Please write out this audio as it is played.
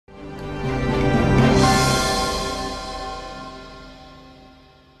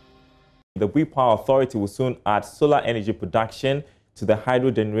The Bui Power Authority will soon add solar energy production to the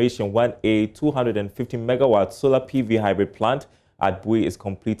hydro generation when a 250-megawatt solar PV hybrid plant at Bui is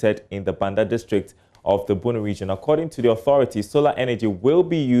completed in the Banda district of the Bunu region. According to the authority, solar energy will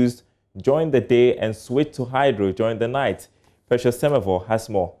be used during the day and switch to hydro during the night. Precious Semevo has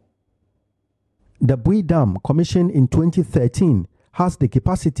more. The Bui Dam, commissioned in 2013, has the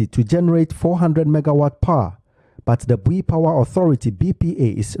capacity to generate 400 megawatt power, but the Bui Power Authority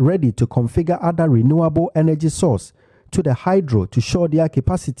BPA is ready to configure other renewable energy source to the hydro to show their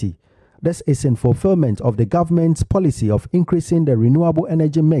capacity. This is in fulfillment of the government's policy of increasing the renewable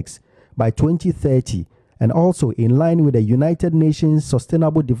energy mix by 2030 and also in line with the United Nations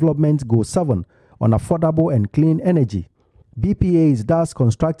Sustainable Development Goal 7 on affordable and clean energy. BPA is thus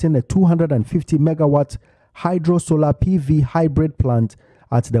constructing a 250 megawatt hydro-solar PV hybrid plant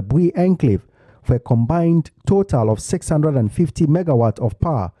at the Bui enclave for a combined total of 650 megawatt of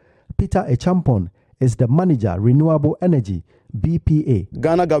power. Peter Echampon is the manager, Renewable Energy, BPA.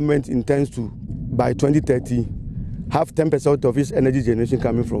 Ghana government intends to, by 2030, have 10% of its energy generation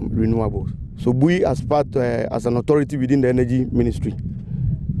coming from renewables. So Bui, as an authority within the energy ministry,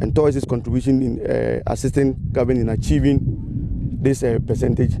 and towards its contribution in assisting government in achieving this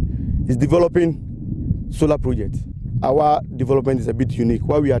percentage, is developing solar projects. Our development is a bit unique.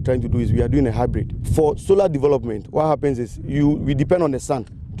 What we are trying to do is we are doing a hybrid. For solar development, what happens is we depend on the sun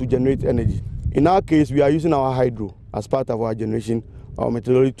to generate energy. In our case, we are using our hydro as part of our generation, our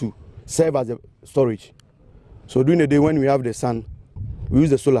methodology to serve as a storage. So during the day when we have the sun, we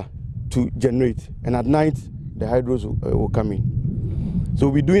use the solar to generate, and at night the hydros will come in. So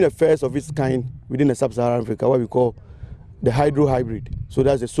we're doing the first of its kind within the sub-Saharan Africa, what we call the hydro hybrid. So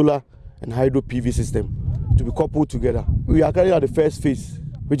that's a solar and hydro PV system to be coupled together. We are carrying out the first phase,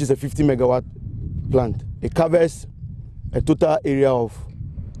 which is a 50 megawatt plant. It covers a total area of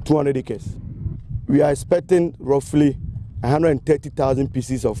 200 acres. We are expecting roughly 130,000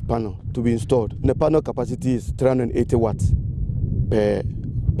 pieces of panel to be installed. The panel capacity is 380 watts per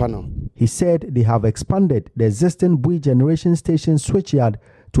panel. He said they have expanded the existing Bui generation station switchyard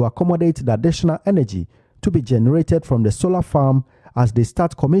to accommodate the additional energy to be generated from the solar farm as they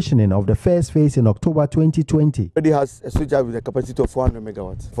start commissioning of the first phase in October 2020. It already has a switchyard with a capacity of 400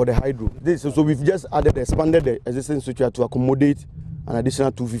 megawatts for the hydro. So we've just expanded the existing switchyard to accommodate an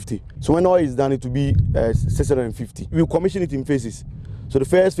additional 250. So when all is done, it will be 650. We will commission it in phases. So the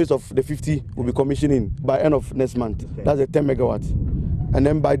first phase of the 50 will be commissioning by end of next month. Okay. That's a 10 megawatts. And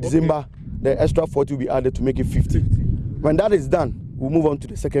then by December, the extra 40 will be added to make it 50. When that is done, we'll move on to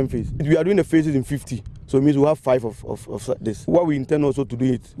the second phase. We are doing the phases in 50. So it means we'll have 5 of this. What we intend also to do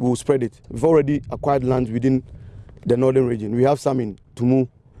it, we'll spread it. We've already acquired lands within the northern region. We have some in Tumu,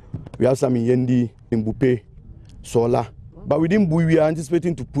 we have some in Yendi, in Bupe, Sola. But within Bui, we are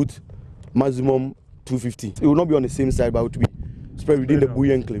anticipating to put maximum 250. It will not be on the same side, but it will be spread within the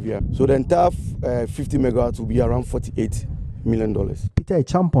Bui enclave here. So the entire 50 megawatts will be around $48 million. Peter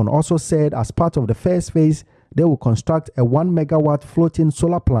Echampon also said as part of the first phase, they will construct a 1 megawatt floating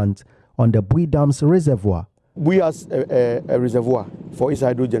solar plant on the Bui Dam's reservoir. Bui has a reservoir for its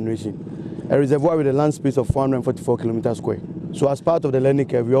hydro generation, a reservoir with a land space of 444 kilometers square. So as part of the learning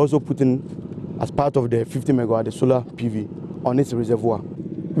curve, we are also putting, as part of the 50 megawatt, the solar PV on its reservoir.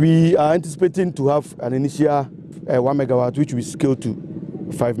 We are anticipating to have an initial 1 megawatt, which we scale to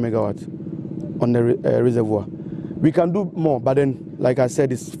 5 megawatt on the reservoir. We can do more, but then, like I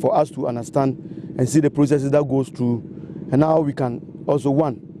said, it's for us to understand and see the processes that goes through, and now we can also,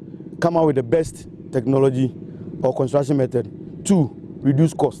 1, come out with the best technology or construction method, 2,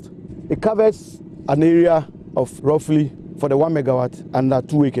 reduce cost. It covers an area of roughly, for the 1 megawatt, under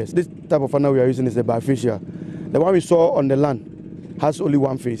 2 acres. This type of panel we are using is a bifacial. The one we saw on the land has only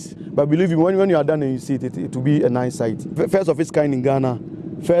 1 face. But believe me, when you are done and you see it, it will be a nice site. First of its kind in Ghana,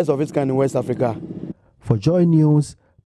 first of its kind in West Africa. For JoyNews,